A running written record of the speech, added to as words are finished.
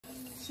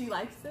She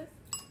likes this?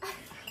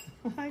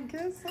 I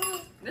guess so.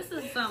 This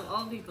is some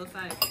old people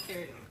side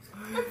cereal. It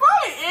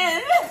probably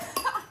is.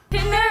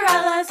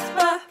 Cinderella's,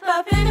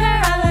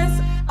 Cinderella's.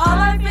 All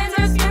our friends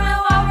are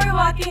screaming while we're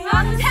walking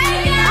on the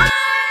street.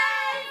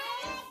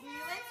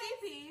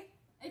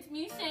 It's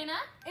me, Shayna.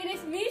 And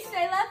it's me,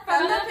 Shayla,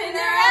 From the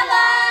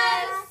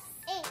Cinderellas.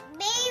 It's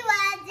me,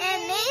 Roddy.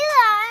 And me,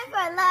 Lauren,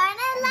 from Lauren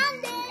and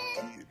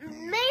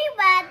London. Me,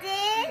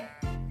 Roddy.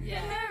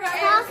 Yeah.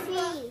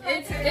 Coffee.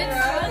 It's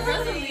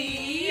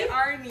Rosalie,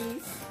 our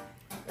niece.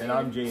 And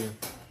I'm Jaden.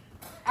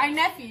 Our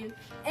nephew.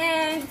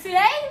 And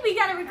today we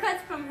got a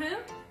request from who?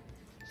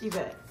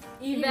 Yvette.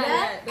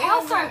 Yvette. They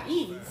all start with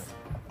E's.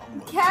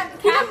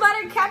 Peanut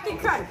butter Captain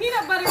Crunch.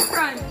 Peanut butter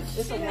crunch.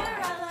 It's a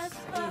lot.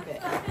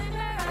 Yvette.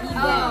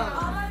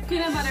 Oh,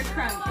 peanut butter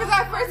crunch. Because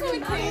at first when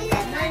we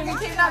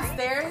came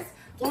downstairs,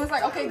 we was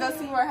like, okay, go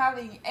see what we're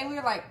having. And we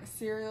were like,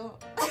 cereal.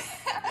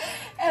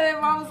 And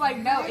then Mom was like,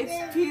 no, it's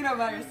peanut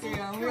butter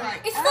cereal. And we were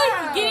like, It's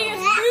like getting a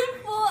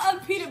spoonful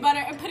of peanut butter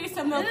and putting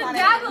some milk on it.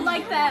 Dad would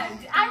like that.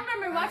 I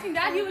remember watching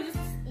Dad, he would just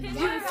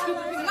scoop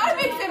I'm not a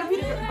big fan of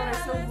peanut butter,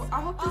 so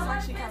I hope this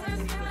actually kind of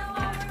tastes good.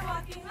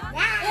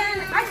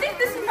 And I think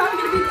this is probably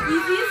going to be the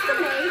easiest to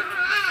make.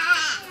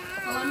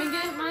 So let me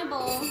get my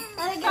bowl.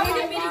 It's probably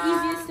going to be the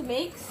easiest to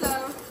make, so.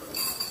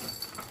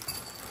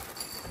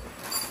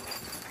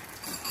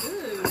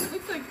 Ooh,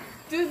 looks like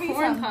Do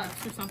corn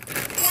puffs or something.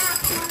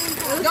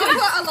 Don't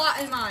put a lot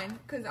in mine,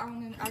 because I'm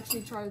going to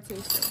actually try to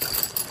taste it.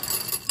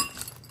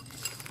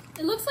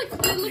 It looks like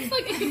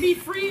it could be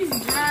freeze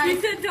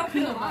dried. Don't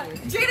put a lot.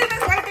 Jaden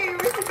is right there. You're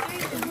missing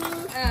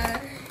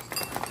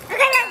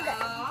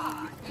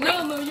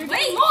No, Lou, you're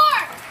getting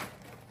more.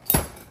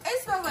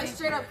 It smells like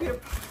straight up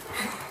peanut butter.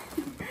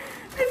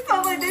 It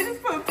smells like they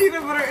just put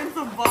peanut butter in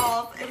some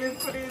balls and then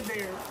put it in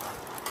there.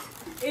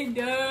 It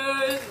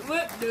does.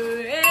 What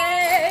do it?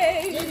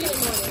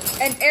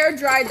 And air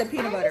dried the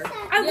peanut butter.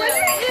 I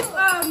wonder if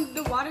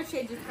the water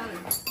changes color.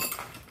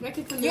 Like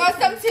it's a You want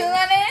some too,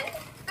 Lennon?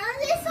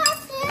 Only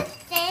sausage,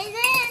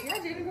 Jaden. Yeah,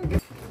 Jaden, go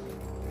get.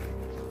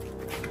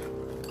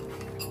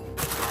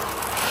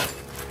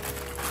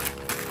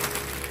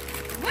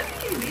 What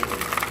are you doing?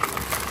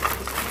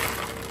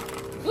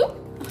 Whoop.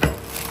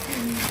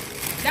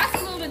 That's a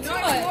little bit too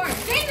much.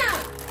 Dana!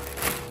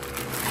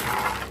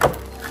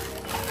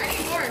 I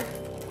need more.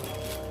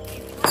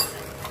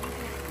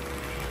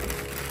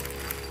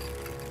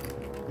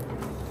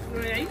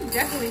 Oh, yeah, you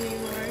definitely need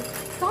more.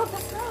 Stop,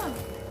 that's not.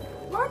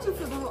 Why'd you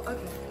put the whole.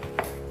 Okay.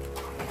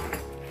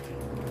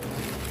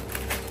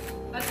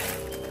 Okay.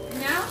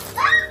 Now,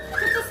 put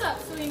this up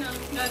so you know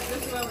that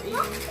this is what we're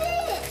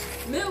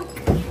eating. Milk.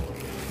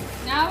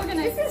 Now we're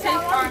gonna take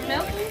our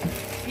milk.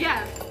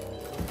 Yeah.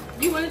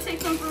 You want to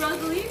take some for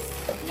Rosalie's?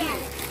 Yes.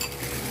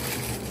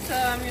 So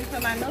I'm gonna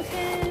put my milk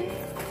in.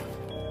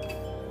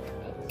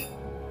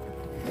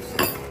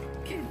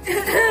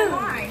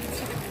 Why?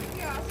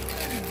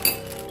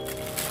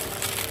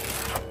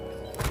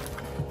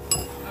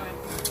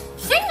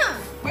 Shayna!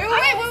 Wait.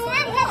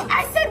 I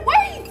said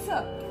wait!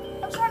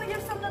 I'm trying to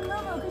give some to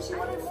Lulu because she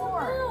wanted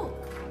more.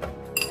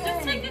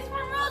 Just take this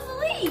from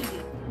Rosalie.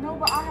 No,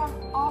 but I have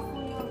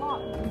awfully a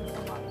lot.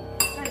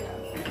 There you go.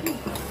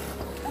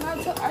 And I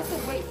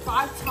said wait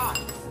 5 times.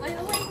 Wait.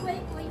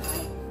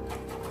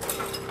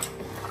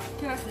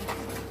 Can I see?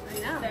 I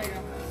know. There you go.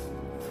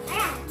 I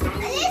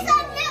need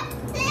some milk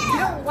too. You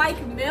don't like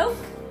milk?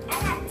 I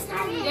got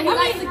some. Yeah, he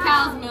likes the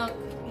cow's milk.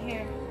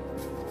 Here.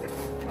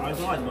 I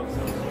just like milk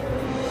soda.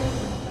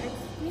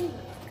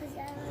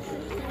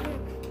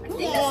 I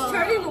think it's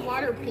turning the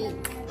water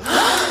pink.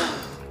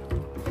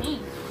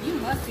 You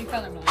must be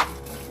colorblind.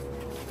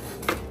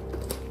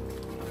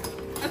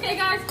 Okay,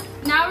 guys.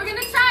 Now we're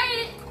gonna try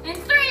it in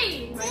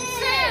 3, 2.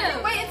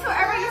 Wait until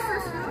everybody's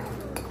first milk.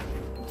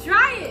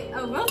 Try it.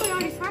 Oh, Rosalie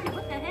already tried it.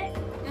 What the heck?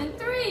 And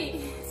 3, 2,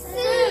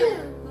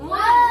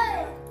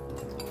 1.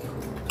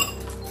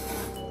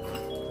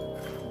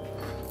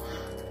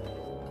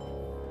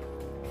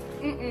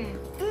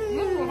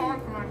 This is hard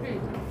for my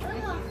teeth.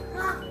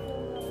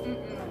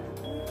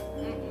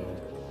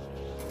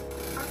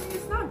 I mean,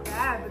 it's not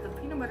bad, but the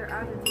peanut butter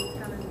added to it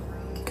kind of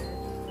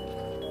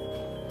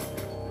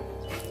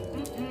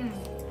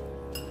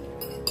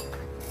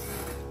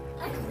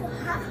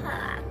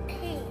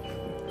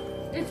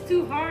It's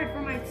too hard for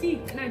my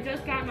teeth, and I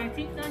just got my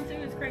teeth done too.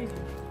 It's crazy.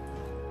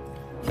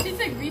 It's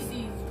like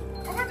Reese's.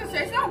 I'm about to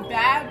say, it's not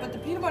bad, but the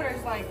peanut butter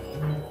is like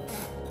an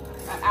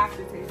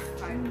aftertaste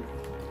kind of.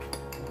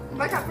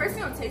 Like at first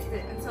you don't taste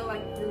it until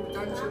like you're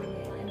done chewing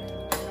it and then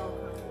it all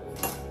comes.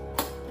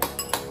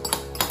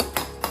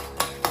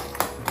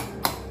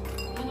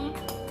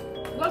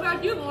 What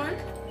about you, Lauren?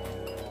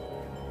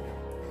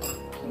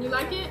 You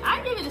like it?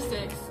 I give it a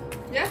 6.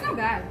 Yeah, it's not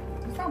bad.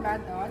 It's not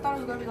bad though. I thought it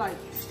was gonna be like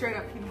straight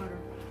up peanut butter,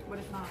 but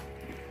it's not.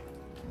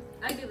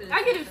 I give it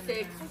a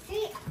 6.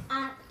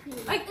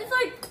 Like it's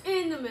like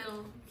in the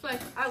middle. It's like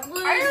I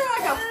would. I give it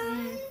like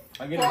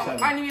I a get a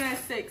 7. I give it a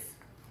 6.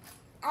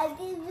 I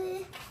give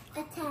it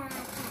a 10.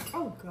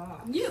 Oh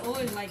god. You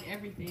always like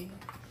everything.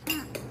 5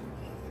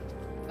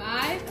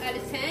 out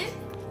of 10.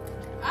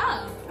 I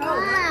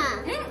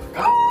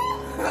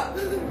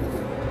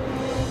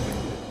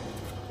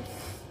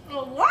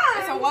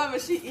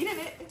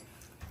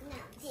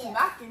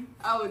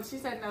no. She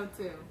said no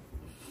too.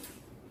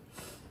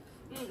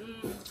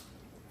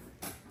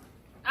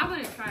 I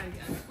wouldn't try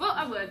again. Well,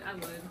 I would.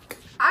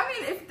 I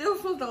mean, if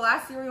this was the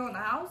last cereal in the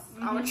house,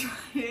 I would try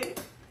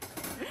it.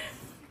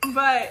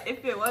 But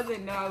if it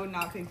wasn't, no, I would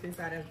not pick this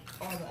out of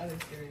all the other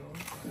cereals.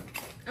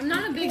 I'm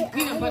not a big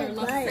peanut butter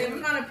lover. Same,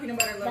 I'm not a peanut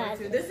butter lover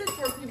too. This is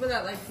for people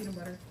that like peanut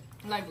butter.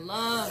 Like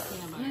love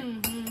peanut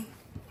butter.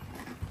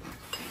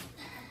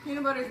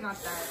 Peanut butter is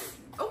not that.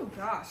 Oh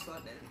gosh,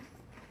 London.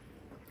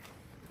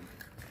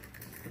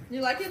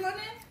 You like it,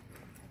 London?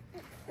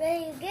 Where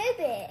you give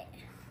it?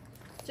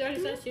 She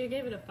already said she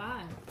gave it a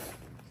 5.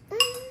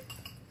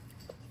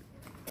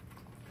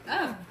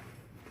 Oh.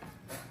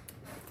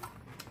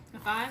 A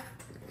 5?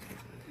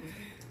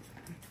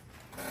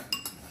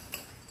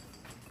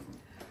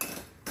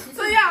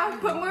 So yeah,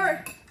 put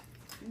more.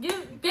 Give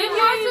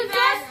more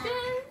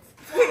suggestions.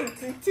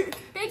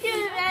 Thank you,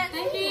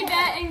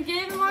 Yvette, and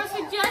give more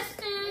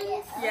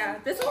suggestions. Yeah,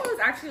 this one was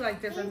actually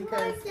like different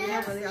because we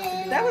don't really have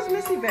to do That was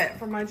Missy Bet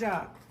for my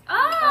job.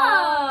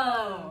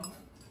 Oh.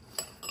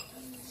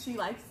 She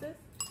likes this?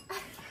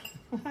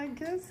 I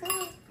guess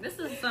so. This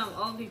is some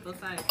old people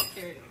side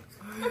cereal.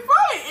 It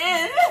probably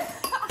is.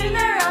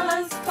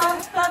 Cinderella's,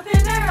 pop, pop,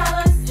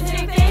 Cinderella's.